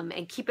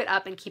 and keep it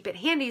up and keep it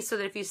handy so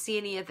that if you see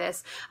any of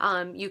this,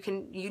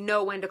 you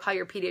know when to call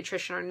your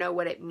pediatrician or know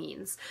what it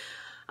means.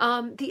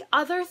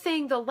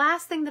 The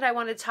last thing that I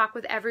want to talk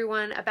with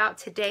everyone about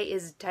today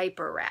is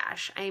diaper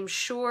rash. I am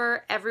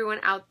sure everyone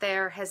out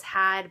there has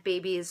had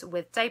babies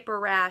with diaper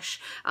rash.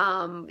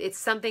 It's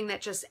something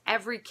that just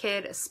every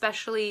kid,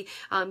 especially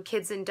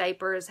kids in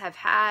diapers, have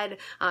had.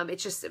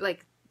 It's just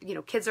like, you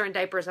know, kids are in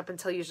diapers up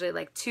until usually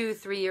like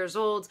 2-3 years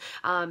old.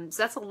 So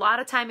that's a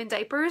lot of time in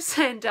diapers,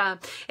 and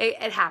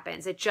it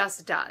happens. It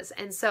just does.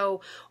 And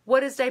so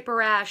what is diaper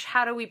rash?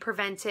 How do we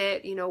prevent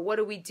it? You know, what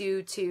do we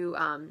do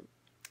to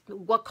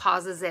what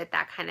causes it,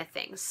 that kind of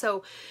thing.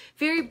 So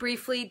very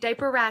briefly,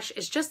 diaper rash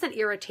is just an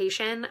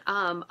irritation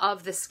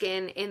of the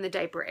skin in the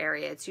diaper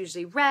area. It's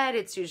usually red.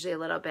 It's usually a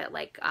little bit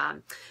like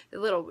a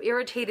little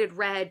irritated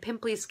red,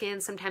 pimply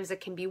skin. Sometimes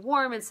it can be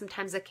warm, and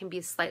sometimes it can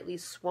be slightly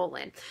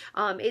swollen.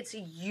 It's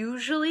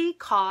usually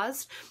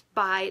caused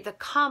by the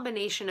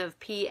combination of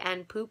pee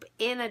and poop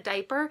in a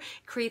diaper.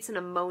 Creates an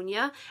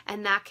ammonia,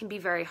 and that can be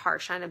very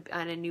harsh on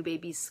a new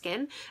baby's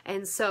skin.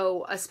 And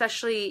so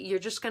especially, you're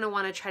just going to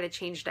want to try to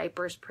change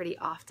diapers pretty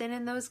often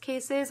in those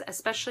cases,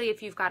 especially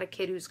if you've got a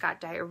kid who's got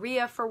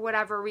diarrhea for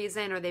whatever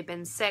reason, or they've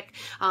been sick.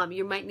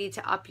 You might need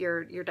to up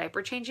your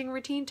diaper changing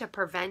routine to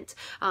prevent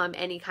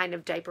any kind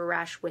of diaper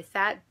rash with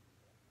that.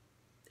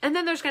 And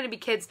then there's going to be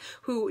kids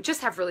who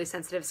just have really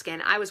sensitive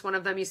skin. I was one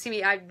of them. You see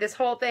me, this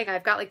whole thing,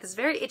 I've got like this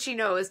very itchy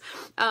nose.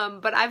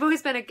 But I've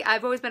always been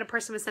a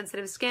person with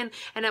sensitive skin.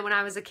 And then when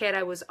I was a kid,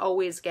 I was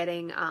always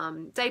getting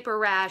diaper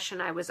rash,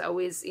 and I was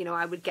always, you know,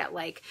 I would get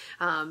like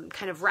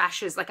kind of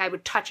rashes. Like I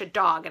would touch a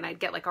dog and I'd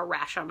get like a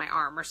rash on my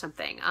arm or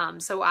something.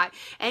 So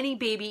any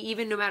baby,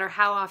 even no matter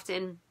how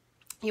often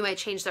you might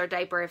change their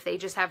diaper, if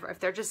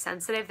they're just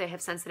sensitive, they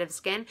have sensitive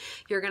skin,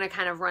 you're going to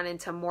kind of run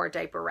into more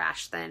diaper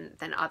rash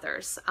than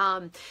others.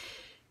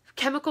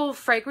 Chemical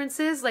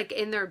fragrances like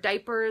in their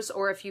diapers,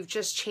 or if you've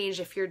just changed,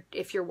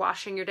 if you're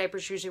washing your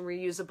diapers using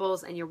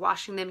reusables and you're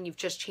washing them and you've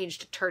just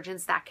changed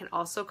detergents, that can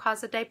also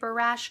cause a diaper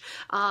rash.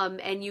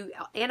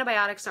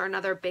 Antibiotics are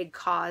another big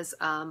cause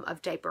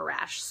of diaper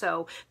rash.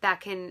 So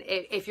that can,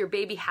 if your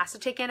baby has to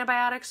take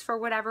antibiotics for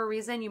whatever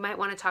reason, you might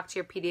want to talk to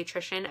your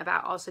pediatrician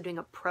about also doing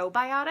a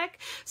probiotic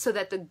so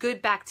that the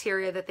good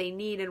bacteria that they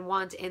need and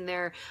want in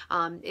their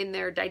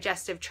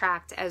digestive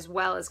tract, as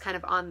well as kind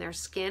of on their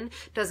skin,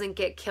 doesn't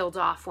get killed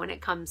off when it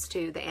comes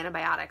to the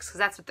antibiotics, because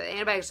that's what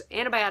the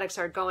antibiotics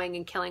are going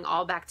and killing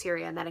all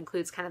bacteria, and that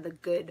includes kind of the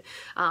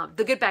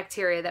good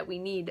bacteria that we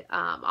need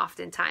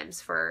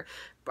oftentimes for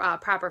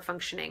proper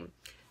functioning.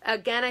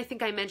 Again, I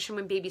think I mentioned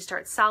when babies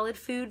start solid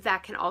food,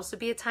 that can also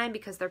be a time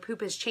because their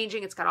poop is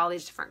changing. It's got all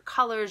these different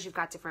colors. You've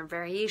got different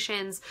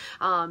variations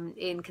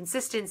in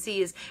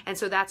consistencies. And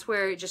so that's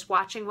where just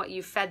watching what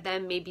you fed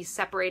them, maybe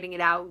separating it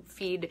out,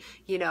 feed,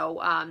 you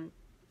know,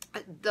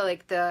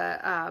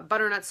 the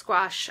butternut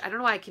squash. I don't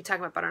know why I keep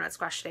talking about butternut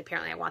squash today.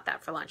 Apparently I want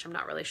that for lunch. I'm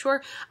not really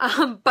sure.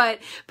 But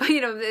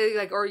you know,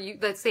 like, or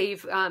let's say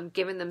you've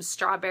given them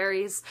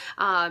strawberries,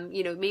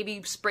 you know,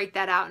 maybe break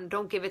that out and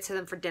don't give it to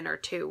them for dinner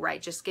too,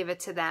 right? Just give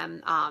it to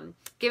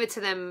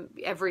them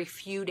every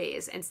few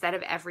days instead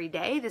of every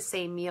day, the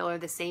same meal or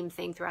the same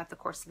thing throughout the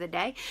course of the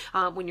day,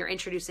 when you're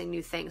introducing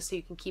new things, so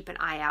you can keep an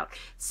eye out.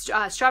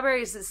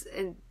 Strawberries is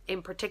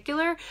in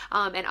particular,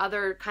 and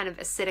other kind of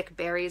acidic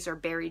berries or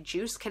berry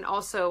juice can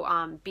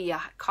also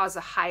cause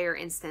a higher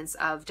instance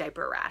of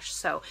diaper rash.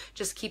 So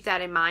just keep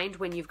that in mind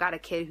when you've got a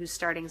kid who's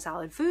starting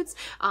solid foods,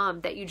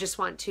 that you just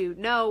want to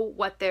know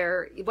what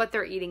they're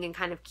eating and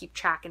kind of keep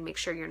track and make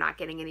sure you're not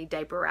getting any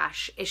diaper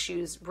rash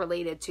issues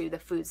related to the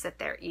foods that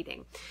they're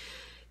eating.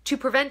 To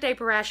prevent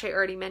diaper rash, I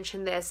already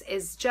mentioned this,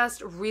 is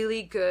just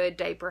really good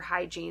diaper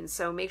hygiene.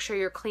 So make sure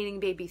you're cleaning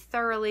baby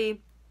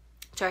thoroughly.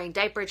 During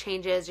diaper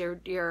changes, you're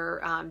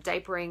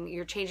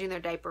changing their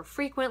diaper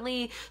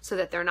frequently so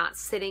that they're not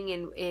sitting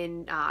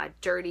in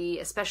dirty,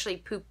 especially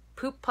poop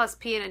plus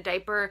pee in a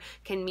diaper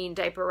can mean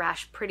diaper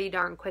rash pretty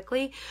darn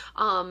quickly.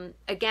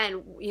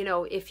 Again, you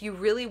know, if you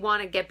really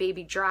want to get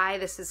baby dry,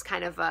 this is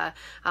kind of a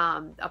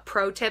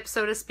pro tip,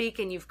 so to speak,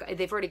 and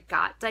they've already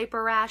got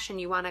diaper rash and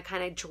you want to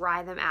kind of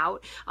dry them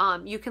out.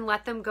 You can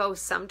let them go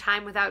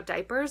sometime without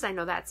diapers. I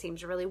know that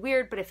seems really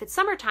weird, but if it's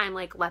summertime,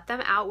 like let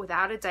them out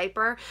without a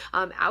diaper,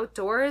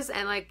 outdoors,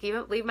 and like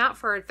even leave them out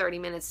for 30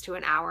 minutes to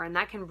an hour, and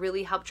that can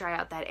really help dry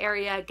out that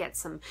area, get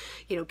some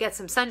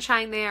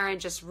sunshine there, and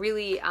just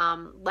really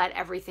let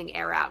everything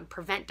air out and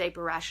prevent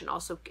diaper rash, and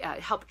also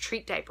help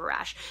treat diaper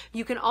rash.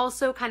 You can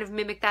also kind of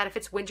mimic that if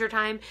it's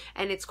wintertime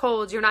and it's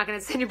cold. You're not going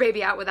to send your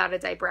baby out without a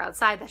diaper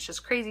outside. That's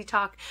just crazy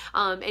talk.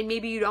 And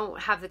maybe you don't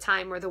have the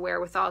time or the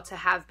wherewithal to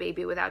have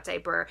baby without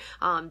diaper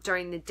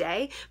during the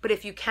day, but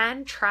if you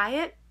can, try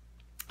it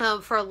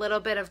for a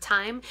little bit of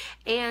time.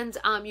 And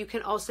you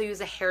can also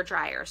use a hair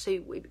dryer. So,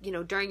 you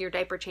know, during your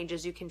diaper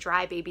changes, you can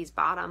dry baby's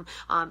bottom.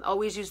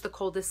 Always use the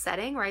coldest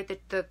setting, right?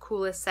 The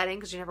coolest setting,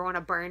 because you never want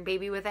to burn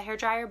baby with a hair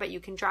dryer, but you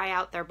can dry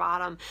out their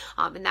bottom.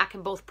 And that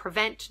can both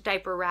prevent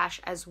diaper rash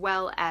as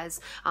well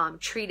as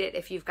treat it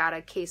if you've got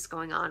a case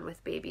going on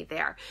with baby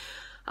there.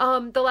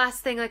 The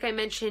last thing, like I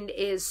mentioned,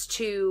 is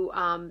to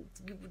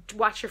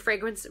watch your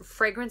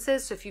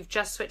fragrances. So if you've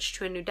just switched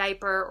to a new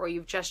diaper or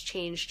you've just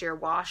changed your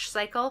wash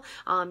cycle,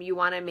 you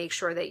want to make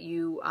sure that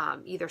you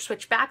either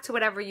switch back to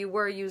whatever you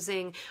were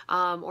using,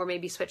 or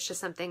maybe switch to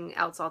something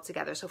else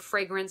altogether. So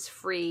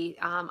fragrance-free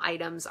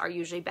items are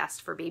usually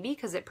best for baby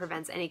because it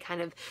prevents any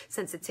kind of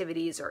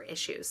sensitivities or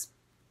issues.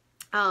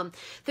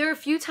 There are a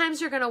few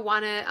times you're going to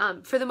want to,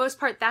 for the most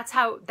part,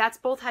 that's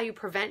both how you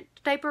prevent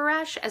diaper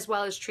rash as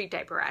well as treat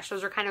diaper rash.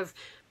 Those are kind of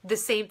the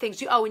same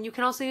things. Oh, and you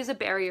can also use a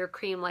barrier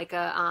cream like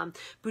a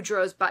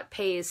Boudreaux's butt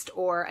paste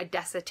or a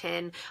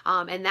Desitin,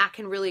 and that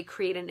can really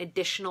create an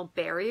additional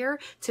barrier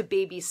to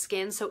baby's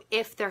skin. So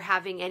if they're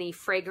having any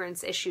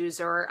fragrance issues,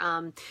 or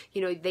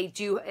you know, they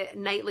do a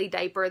nightly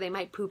diaper, they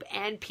might poop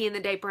and pee in the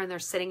diaper and they're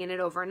sitting in it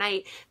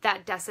overnight,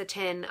 that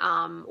Desitin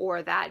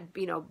or that,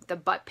 you know, the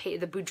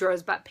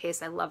Boudreaux's butt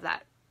paste, I love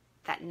that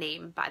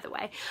name, by the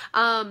way.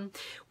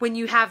 When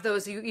you have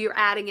those, you're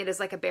adding it as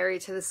like a barrier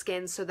to the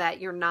skin so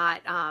that you're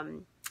not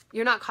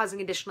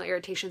causing additional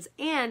irritations.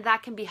 And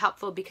that can be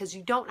helpful because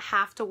you don't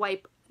have to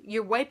wipe.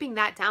 You're wiping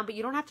that down, but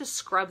you don't have to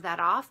scrub that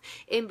off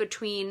in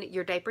between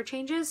your diaper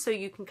changes. So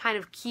you can kind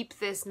of keep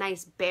this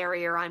nice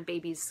barrier on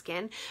baby's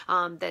skin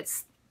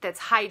that's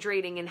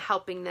hydrating and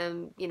helping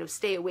them, you know,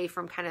 stay away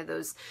from kind of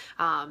those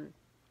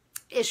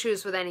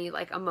issues with any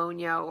like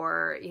ammonia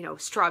or, you know,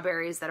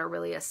 strawberries that are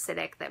really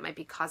acidic that might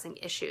be causing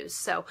issues.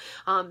 So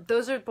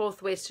those are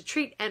both ways to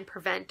treat and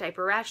prevent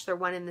diaper rash. They're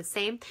one and the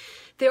same.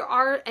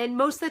 And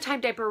most of the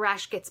time diaper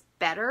rash gets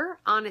better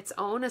on its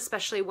own,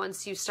 especially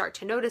once you start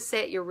to notice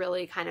it. You're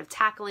really kind of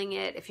tackling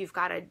it. If you've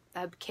got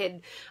a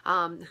kid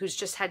who's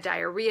just had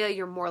diarrhea,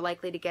 you're more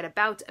likely to get a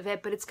bout of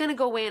it, but it's going to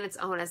go away on its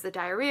own. As the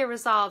diarrhea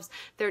resolves,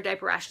 their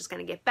diaper rash is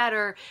going to get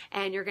better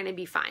and you're going to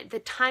be fine. The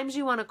times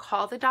you want to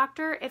call the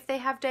doctor if they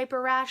have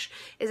diaper rash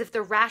is if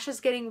the rash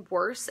is getting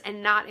worse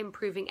and not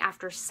improving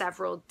after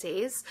several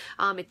days.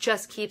 It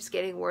just keeps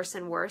getting worse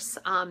and worse,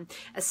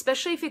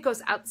 especially if it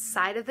goes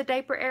outside of the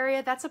diaper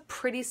area. That's a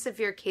pretty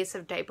severe case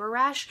of diaper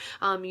rash.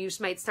 You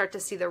might start to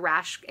see the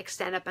rash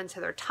extend up into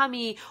their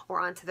tummy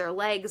or onto their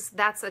legs.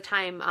 That's the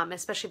time,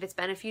 especially if it's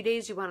been a few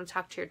days, you want to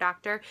talk to your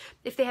doctor.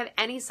 If they have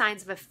any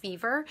signs of a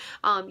fever,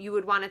 you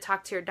would want to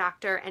talk to your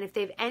doctor. And if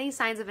they have any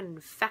signs of an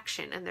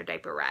infection in their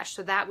diaper rash,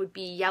 so that would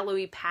be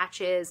yellowy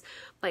patches,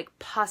 like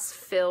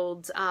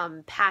pus-filled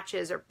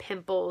patches or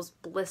pimples,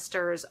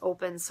 blisters,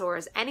 open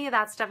sores, any of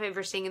that stuff if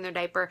you're seeing in their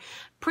diaper,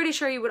 pretty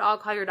sure you would all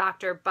call your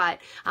doctor, but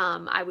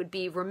I would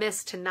be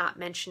remiss to not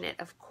mention it,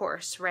 of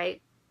course,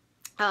 right?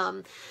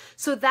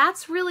 So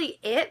that's really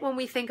it when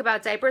we think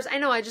about diapers. I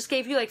know I just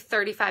gave you like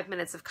 35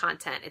 minutes of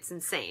content. It's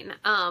insane.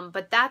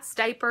 But that's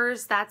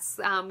diapers. That's,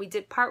 we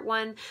did part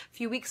 1 a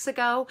few weeks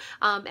ago.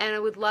 And I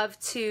would love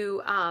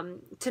to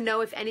know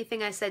if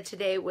anything I said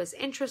today was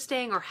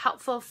interesting or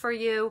helpful for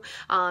you.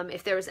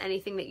 If there was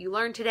anything that you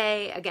learned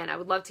today, again, I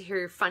would love to hear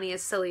your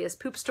funniest, silliest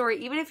poop story.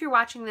 Even if you're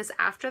watching this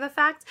after the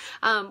fact,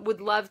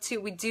 would love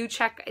to, we do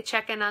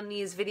check in on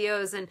these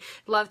videos and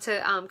love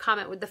to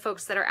comment with the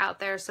folks that are out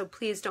there. So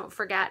please don't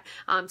forget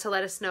to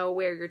let us know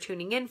where you're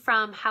tuning in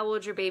from, how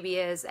old your baby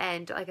is,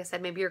 and like I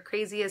said, maybe your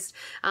craziest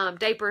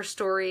diaper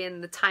story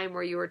and the time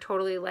where you were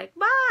totally like,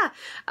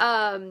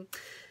 ah!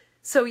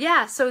 So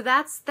yeah, so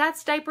that's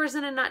diapers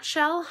in a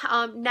nutshell.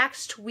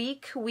 Next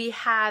week we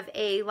have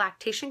a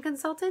lactation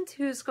consultant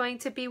who's going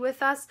to be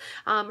with us.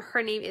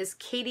 Her name is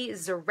Katie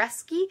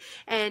Zareski,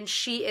 and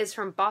she is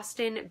from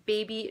Boston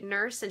Baby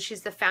Nurse, and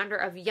she's the founder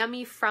of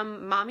Yummy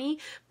from Mommy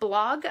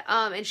blog.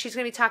 And she's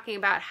going to be talking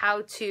about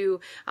how to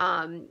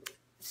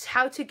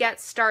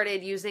get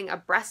started using a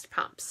breast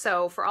pump.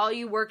 So for all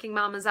you working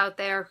mamas out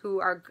there who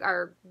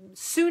are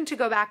soon to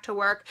go back to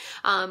work,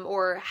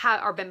 or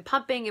are been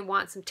pumping and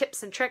want some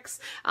tips and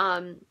tricks,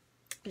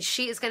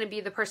 she is going to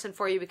be the person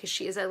for you because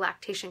she is a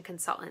lactation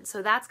consultant.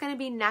 So that's going to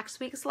be next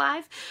week's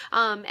live.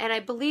 And I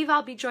believe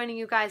I'll be joining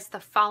you guys the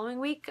following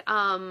week.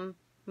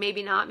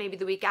 Maybe not, maybe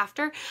the week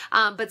after,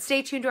 but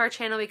stay tuned to our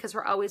channel because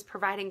we're always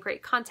providing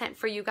great content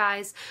for you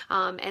guys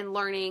and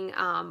learning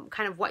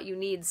kind of what you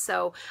need.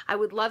 So I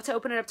would love to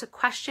open it up to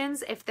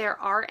questions if there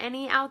are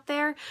any out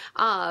there.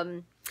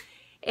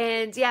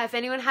 And yeah, if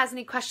anyone has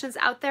any questions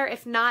out there,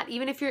 if not,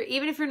 even if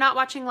you're not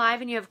watching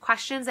live and you have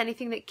questions,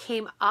 anything that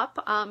came up,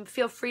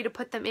 feel free to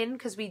put them in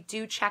because we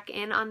do check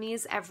in on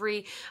these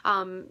every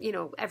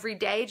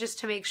day just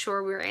to make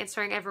sure we're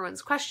answering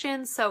everyone's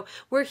questions. So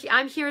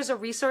I'm here as a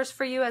resource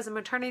for you as a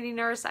maternity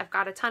nurse. I've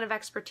got a ton of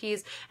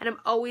expertise and I'm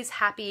always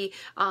happy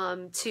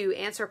to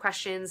answer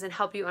questions and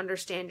help you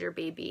understand your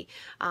baby.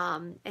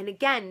 And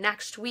again,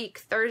 next week,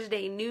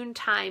 Thursday,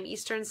 noontime,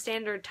 Eastern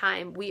Standard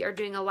Time, we are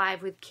doing a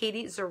live with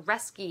Katie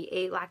Zareski,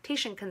 a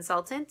lactation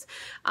consultant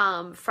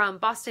from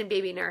Boston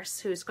Baby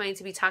Nurse, who's going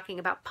to be talking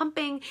about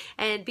pumping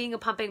and being a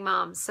pumping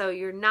mom. So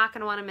you're not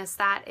going to want to miss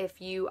that if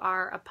you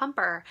are a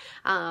pumper,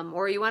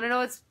 or you want to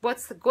know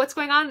what's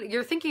going on.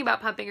 You're thinking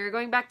about pumping or you're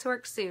going back to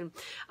work soon.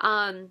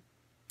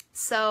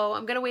 So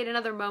I'm going to wait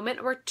another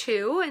moment or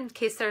two in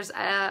case there's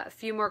a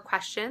few more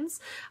questions.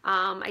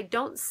 I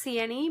don't see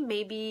any.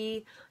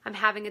 Maybe I'm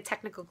having a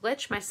technical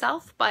glitch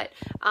myself, but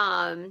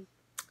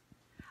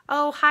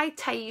oh, hi,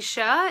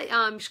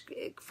 Taisha,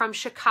 from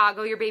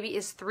Chicago. Your baby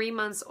is 3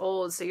 months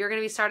old, so you're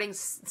going to be starting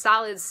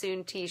solids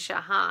soon, Tisha,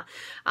 huh?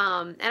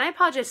 And I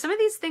apologize. Some of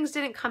these things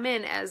didn't come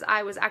in as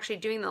I was actually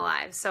doing the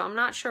live, so I'm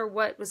not sure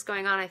what was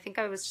going on. I think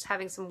I was just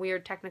having some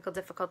weird technical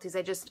difficulties.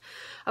 I just,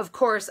 of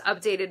course,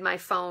 updated my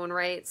phone,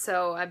 right?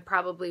 So I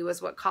probably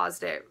was what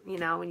caused it. You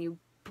know, when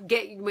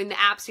the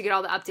apps, you get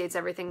all the updates,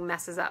 everything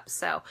messes up.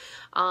 So,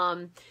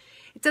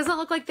 it doesn't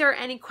look like there are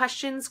any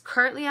questions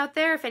currently out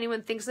there. If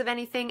anyone thinks of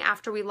anything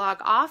after we log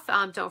off,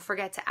 don't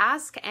forget to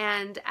ask.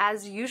 And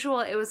as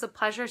usual, it was a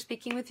pleasure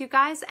speaking with you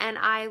guys, and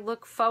I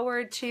look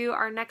forward to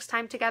our next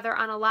time together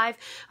on a live.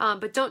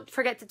 But don't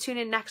forget to tune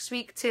in next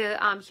week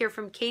to hear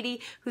from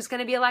Katie, who's going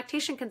to be a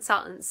lactation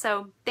consultant.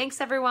 So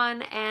thanks,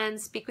 everyone, and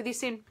speak with you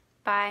soon.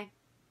 Bye.